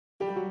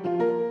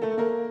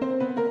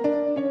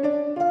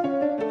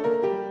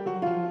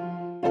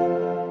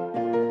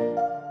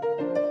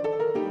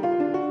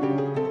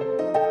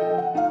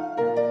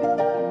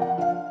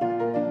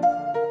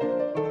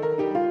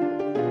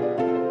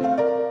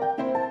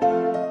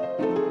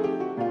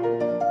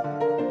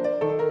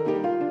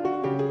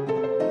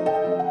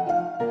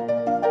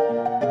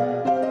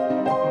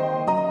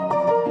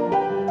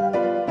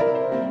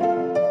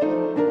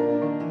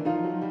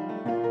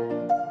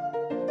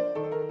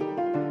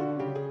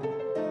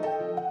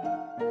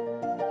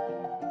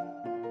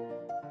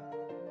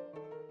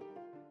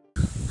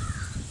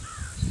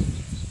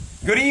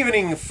Good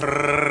evening,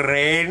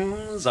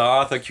 friends.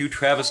 Arthur Q.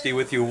 Travesty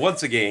with you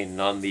once again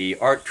on the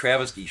Art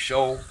Travesty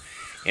Show.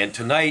 And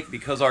tonight,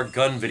 because our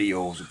gun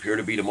videos appear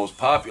to be the most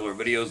popular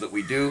videos that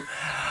we do,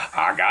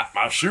 I got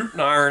my shooting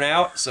iron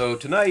out. So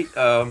tonight,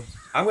 I'm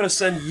going to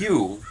send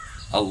you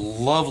a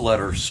love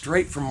letter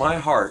straight from my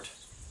heart.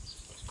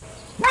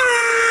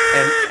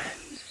 And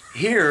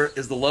here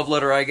is the love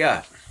letter I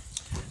got.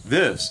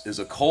 This is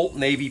a Colt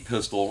Navy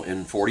pistol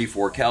in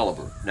 .44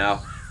 caliber.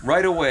 Now,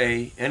 right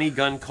away, any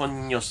gun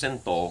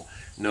conocento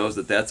knows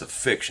that that's a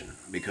fiction,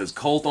 because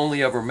Colt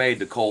only ever made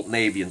the Colt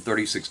Navy in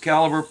 .36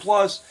 caliber.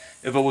 Plus,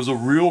 if it was a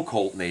real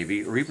Colt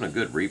Navy, or even a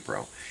good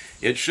repro,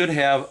 it should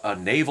have a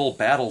naval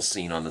battle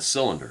scene on the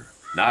cylinder.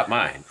 Not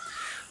mine.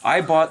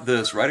 I bought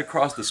this right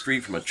across the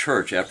street from a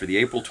church after the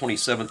April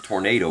 27th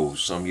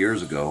tornadoes some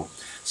years ago.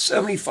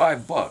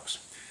 75 bucks.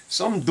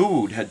 Some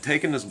dude had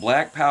taken this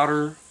black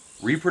powder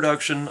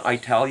reproduction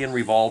Italian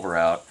revolver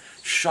out,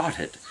 shot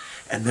it,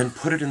 and then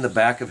put it in the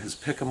back of his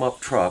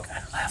pick-em-up truck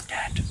and left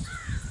it.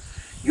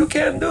 You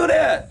can't do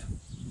that!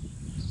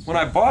 When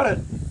I bought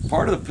it,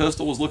 part of the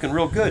pistol was looking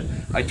real good.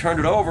 I turned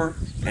it over,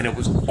 and it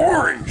was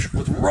orange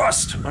with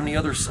rust on the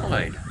other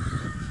side.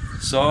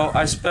 So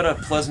I spent a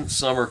pleasant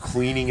summer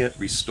cleaning it,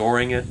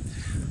 restoring it.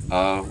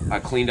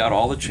 I cleaned out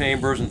all the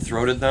chambers and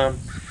throated them.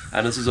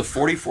 And this is a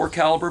 .44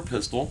 caliber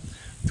pistol.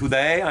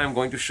 Today I'm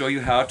going to show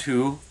you how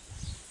to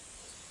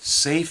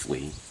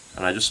safely,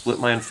 and I just split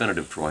my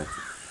infinitive, Troy.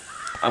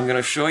 I'm going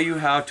to show you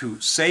how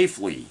to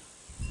safely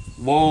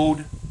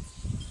load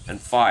and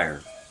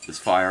fire this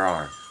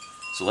firearm.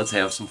 So let's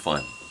have some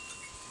fun.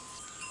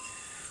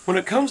 When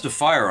it comes to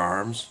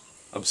firearms,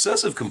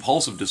 obsessive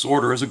compulsive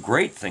disorder is a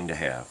great thing to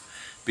have,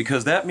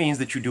 because that means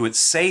that you do it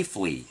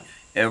safely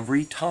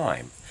every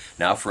time.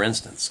 Now, for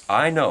instance,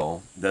 I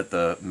know that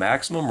the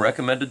maximum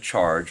recommended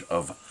charge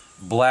of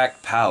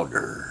black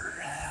powder,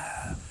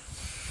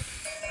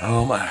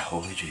 oh my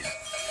holy Jesus,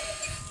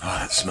 oh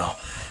that smell.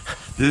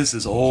 This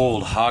is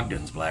old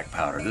Ogden's black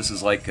powder. This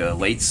is like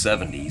late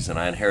 70s, and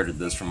I inherited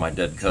this from my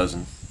dead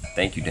cousin.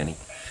 Thank you, Denny.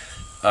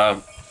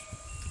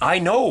 I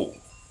know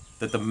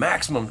that the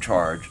maximum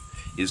charge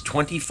is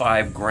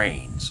 25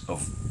 grains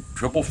of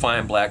triple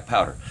fine black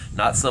powder,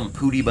 not some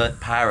pooty butt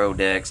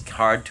Pyrodex,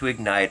 hard to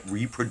ignite,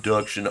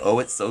 reproduction, oh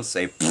it's so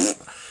safe.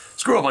 Pfft,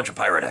 screw a bunch of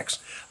Pyrodex.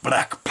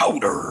 Black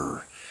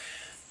powder.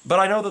 But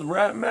I know that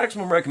the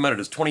maximum recommended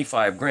is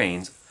 25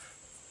 grains.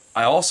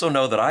 I also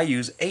know that I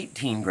use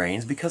 18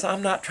 grains because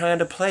I'm not trying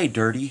to play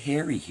Dirty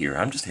Harry here.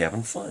 I'm just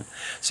having fun.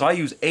 So I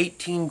use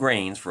 18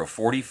 grains for a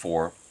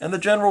 .44, and the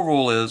general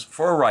rule is,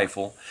 for a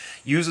rifle,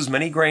 use as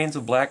many grains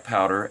of black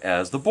powder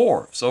as the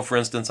bore. So for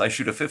instance, I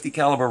shoot a .50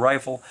 caliber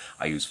rifle,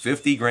 I use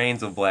 50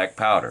 grains of black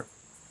powder.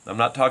 I'm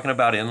not talking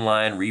about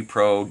inline,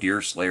 repro,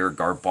 deer slayer,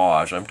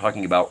 garbage. I'm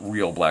talking about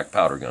real black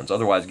powder guns.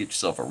 Otherwise, get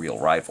yourself a real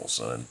rifle,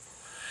 son.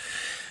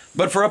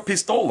 But for a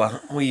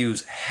pistola, we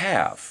use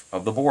half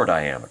of the bore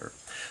diameter.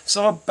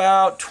 So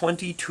about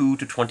 22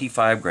 to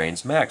 25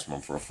 grains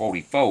maximum for a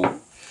 .44,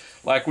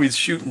 like we're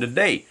shooting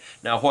today.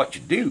 Now what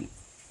you do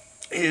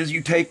is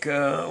you take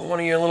one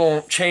of your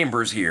little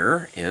chambers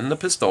here in the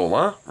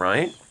pistola,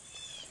 right?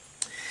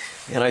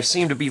 And I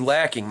seem to be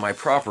lacking my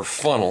proper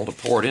funnel to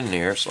pour it in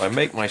there, so I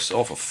make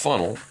myself a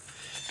funnel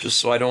just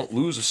so I don't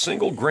lose a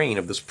single grain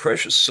of this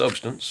precious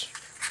substance.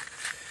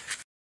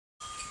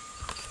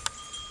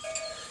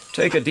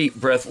 Take a deep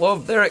breath,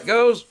 love. There it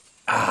goes.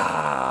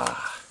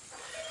 Ah.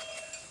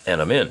 And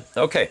I'm in.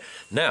 Okay,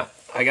 now,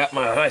 I got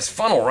my nice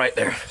funnel right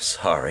there.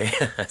 Sorry,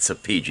 that's a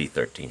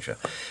PG-13 show.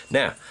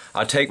 Now,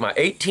 I take my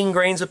 18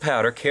 grains of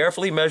powder,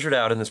 carefully measured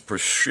out in this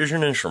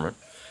precision instrument,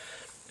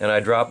 and I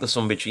drop the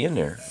sumbitchy in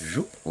there,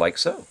 like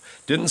so.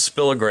 Didn't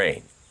spill a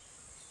grain.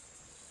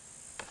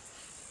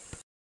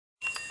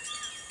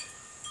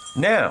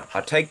 Now,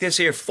 I take this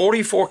here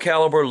 .44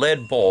 caliber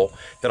lead ball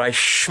that I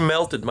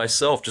schmelted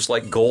myself just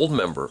like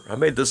Goldmember. I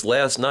made this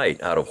last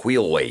night out of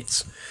wheel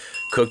weights.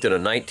 Cooked in a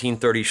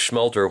 1930s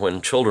schmelter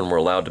when children were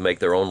allowed to make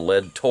their own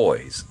lead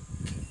toys.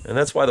 And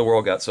that's why the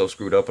world got so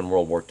screwed up in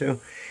World War II.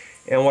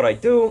 And what I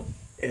do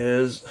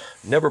is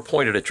never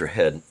point it at your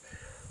head.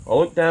 I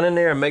look down in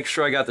there and make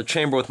sure I got the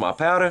chamber with my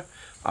powder.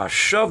 I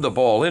shove the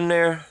ball in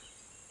there.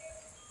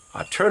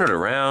 I turn it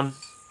around.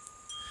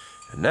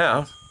 And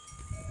now,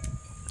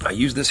 I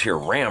use this here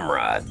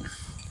ramrod.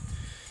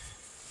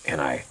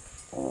 And I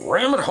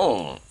ram it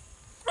home.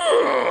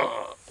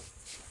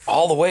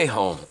 All the way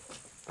home.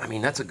 I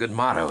mean, that's a good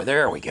motto.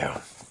 There we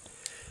go.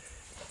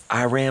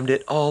 I rammed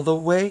it all the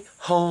way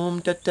home.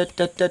 Da, da,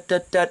 da, da, da,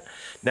 da.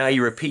 Now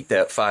you repeat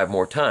that 5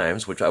 more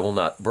times, which I will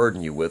not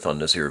burden you with on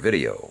this here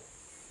video.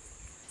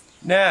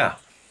 Now,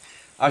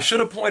 I should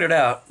have pointed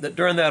out that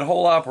during that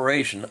whole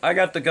operation, I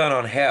got the gun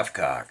on half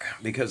cock.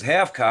 Because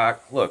half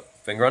cock, look,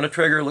 finger on the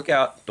trigger, look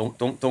out.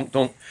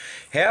 Don't.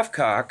 Half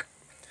cock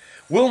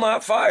will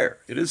not fire.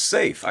 It is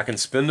safe. I can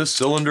spin the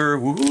cylinder.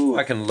 Woohoo,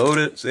 I can load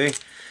it. See?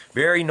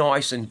 Very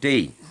nice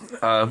indeed.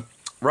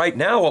 Right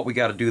now what we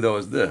got to do though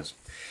is this.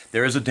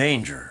 There is a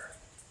danger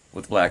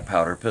with black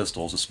powder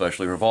pistols,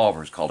 especially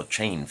revolvers, called a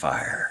chain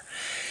fire.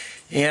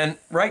 And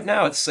right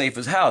now it's safe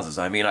as houses.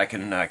 I mean, I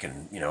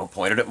can you know,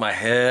 point it at my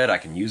head. I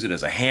can use it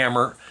as a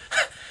hammer.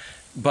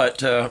 But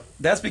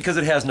that's because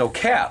it has no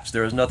caps.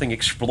 There is nothing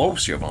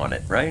explosive on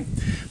it, right?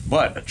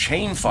 But a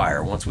chain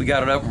fire, once we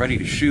got it up and ready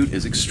to shoot,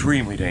 is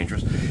extremely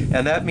dangerous.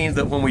 And that means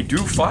that when we do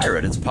fire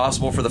it, it's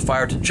possible for the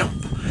fire to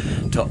jump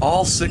to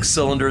all 6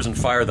 cylinders and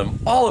fire them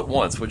all at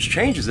once, which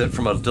changes it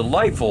from a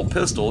delightful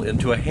pistol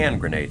into a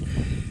hand grenade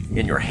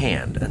in your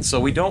hand. And so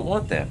we don't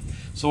want that.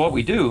 So what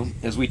we do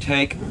is we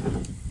take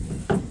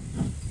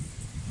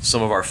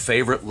some of our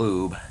favorite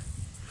lube,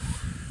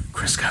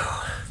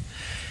 Crisco.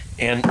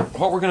 And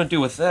what we're going to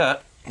do with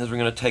that is we're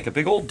going to take a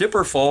big old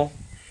dipper full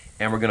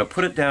and we're going to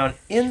put it down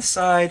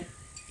inside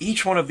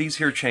each one of these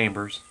here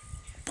chambers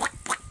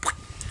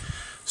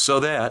so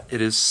that it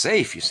is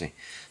safe, you see,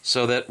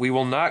 so that we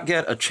will not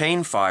get a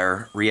chain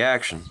fire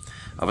reaction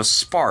of a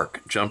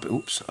spark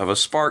jumping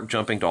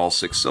to all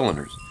 6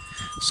 cylinders.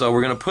 So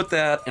we're going to put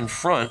that in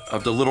front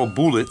of the little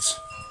bullets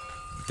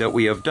that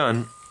we have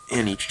done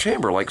in each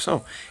chamber, like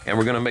so. And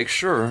we're going to make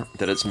sure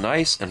that it's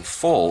nice and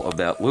full of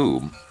that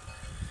lube.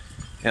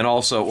 And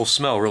also, it will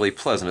smell really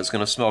pleasant. It's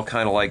going to smell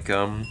kind of like,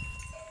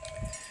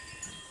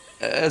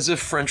 as if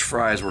French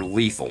fries were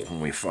lethal when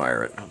we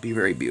fire it. It'll be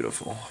very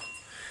beautiful.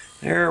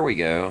 There we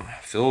go.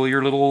 Fill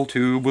your little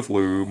tube with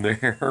lube.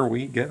 There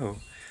we go.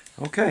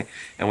 Okay.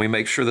 And we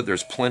make sure that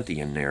there's plenty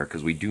in there,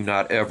 because we do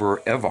not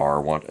ever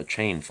want a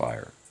chain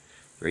fire.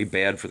 Very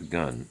bad for the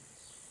gun.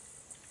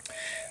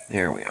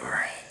 There we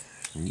are.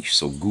 Not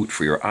so good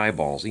for your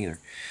eyeballs either.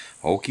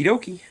 Okie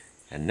dokie.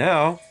 And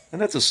now, and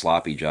that's a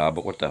sloppy job,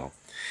 but what the hell.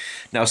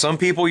 Now, some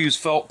people use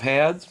felt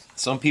pads.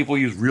 Some people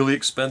use really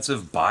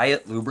expensive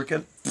buy-it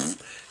lubricant.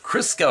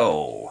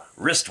 Crisco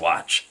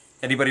wristwatch.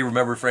 Anybody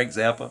remember Frank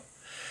Zappa?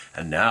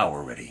 And now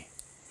we're ready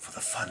for the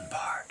fun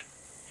part.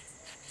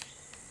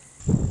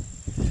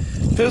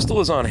 Pistol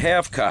is on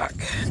half cock.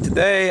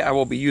 Today I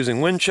will be using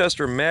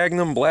Winchester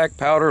Magnum black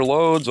powder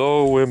loads.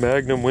 Oh,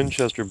 Magnum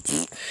Winchester.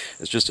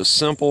 It's just a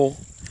simple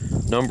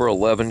number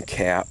 11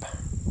 cap.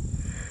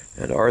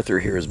 And Arthur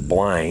here is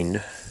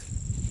blind.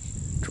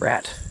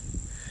 Drat.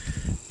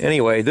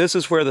 Anyway, this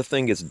is where the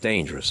thing gets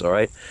dangerous, all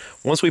right?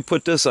 Once we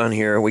put this on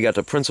here, we got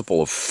the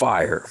principle of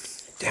fire.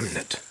 Damn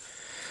it.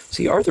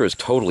 See, Arthur is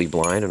totally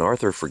blind, and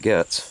Arthur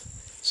forgets,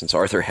 since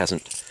Arthur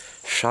hasn't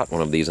shot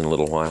one of these in a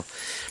little while.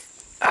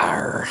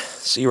 Arr,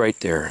 see right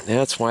there.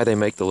 That's why they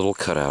make the little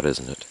cutout,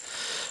 isn't it?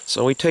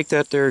 So we take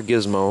that there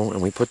gizmo,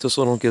 and we put this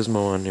little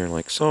gizmo on there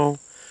like so.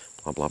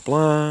 Blah, blah,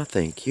 blah.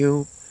 Thank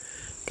you.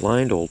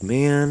 Blind old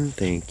man.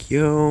 Thank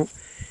you.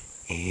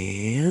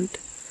 And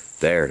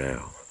there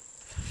now.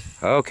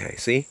 Okay,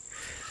 see?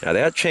 Now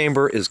that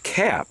chamber is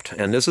capped,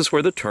 and this is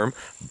where the term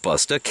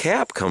bust a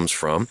cap comes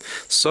from,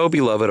 so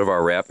beloved of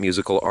our rap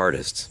musical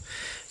artists.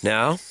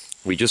 Now,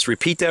 we just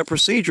repeat that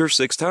procedure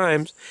 6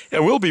 times,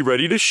 and we'll be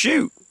ready to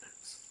shoot.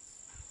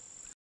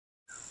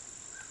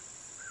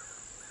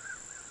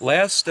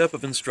 Last step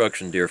of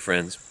instruction, dear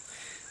friends.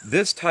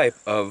 This type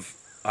of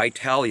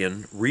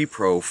Italian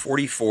Repro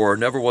 44,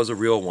 never was a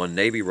real one,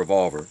 Navy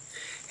revolver,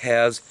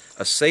 has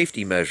a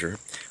safety measure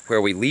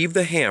where we leave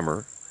the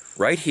hammer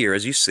right here,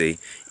 as you see,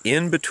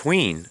 in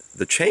between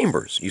the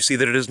chambers. You see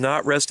that it is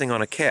not resting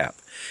on a cap.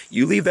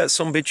 You leave that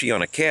sumbitchy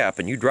on a cap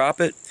and you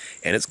drop it,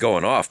 and it's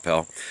going off,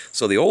 pal.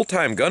 So the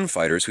old-time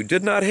gunfighters who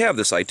did not have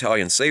this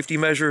Italian safety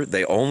measure,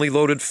 they only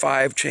loaded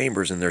 5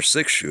 chambers in their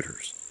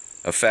 6-shooters.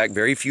 A fact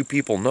very few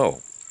people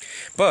know.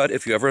 But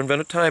if you ever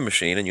invent a time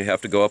machine and you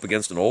have to go up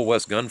against an Old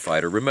West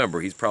gunfighter,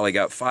 remember, he's probably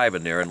got 5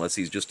 in there unless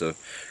he's just a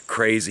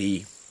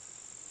crazy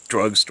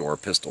drugstore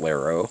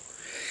pistolero.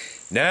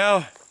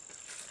 Now,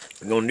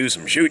 we're going to do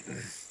some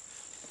shooting.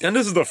 And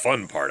this is the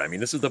fun part. I mean,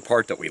 this is the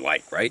part that we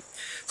like, right?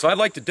 So I'd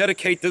like to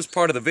dedicate this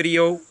part of the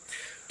video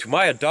to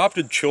my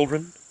adopted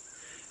children,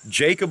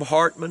 Jacob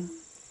Hartman,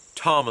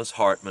 Thomas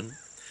Hartman,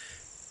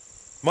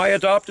 my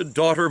adopted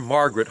daughter,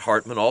 Margaret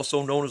Hartman,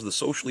 also known as the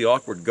socially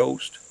awkward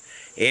ghost,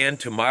 and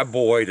to my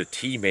boy, the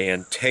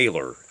T-Man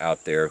Taylor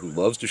out there who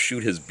loves to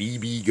shoot his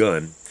BB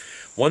gun.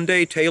 One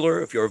day,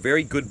 Taylor, if you're a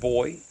very good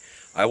boy,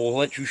 I will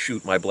let you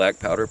shoot my black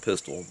powder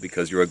pistol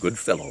because you're a good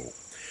fellow.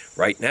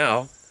 Right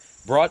now,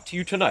 brought to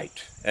you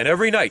tonight and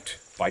every night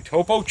by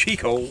Topo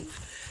Chico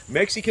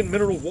Mexican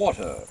Mineral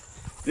Water.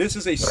 This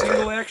is a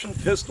single action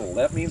pistol.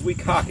 That means we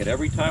cock it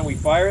every time we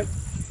fire it.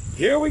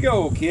 Here we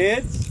go,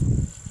 kids.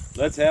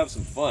 Let's have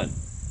some fun.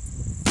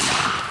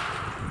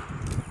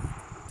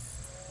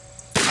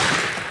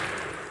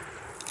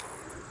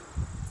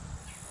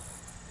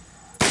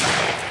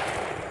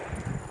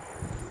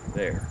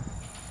 There.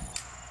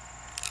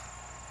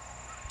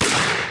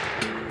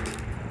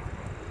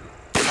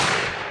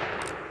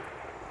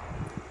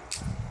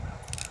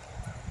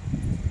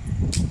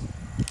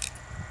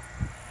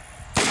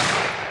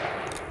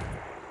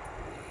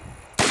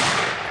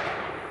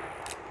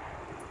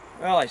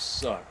 Well, I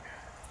suck.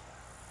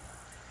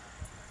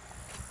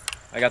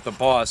 I got the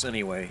boss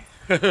anyway.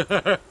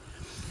 That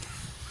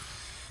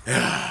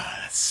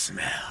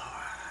smell.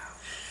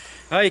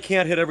 Well, you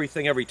can't hit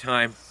everything every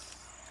time.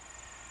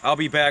 I'll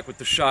be back with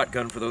the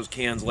shotgun for those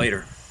cans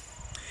later.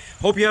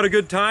 Hope you had a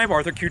good time.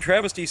 Arthur Q.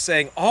 Travesty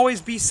saying, always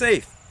be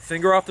safe.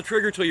 Finger off the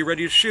trigger till you're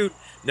ready to shoot.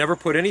 Never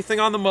put anything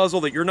on the muzzle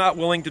that you're not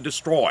willing to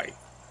destroy.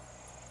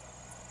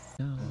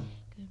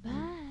 Goodbye.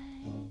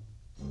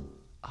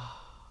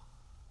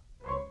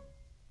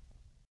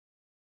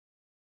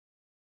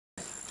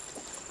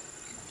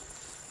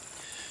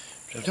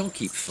 Don't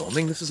keep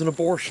filming. This is an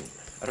abortion.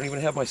 I don't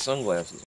even have my sunglasses.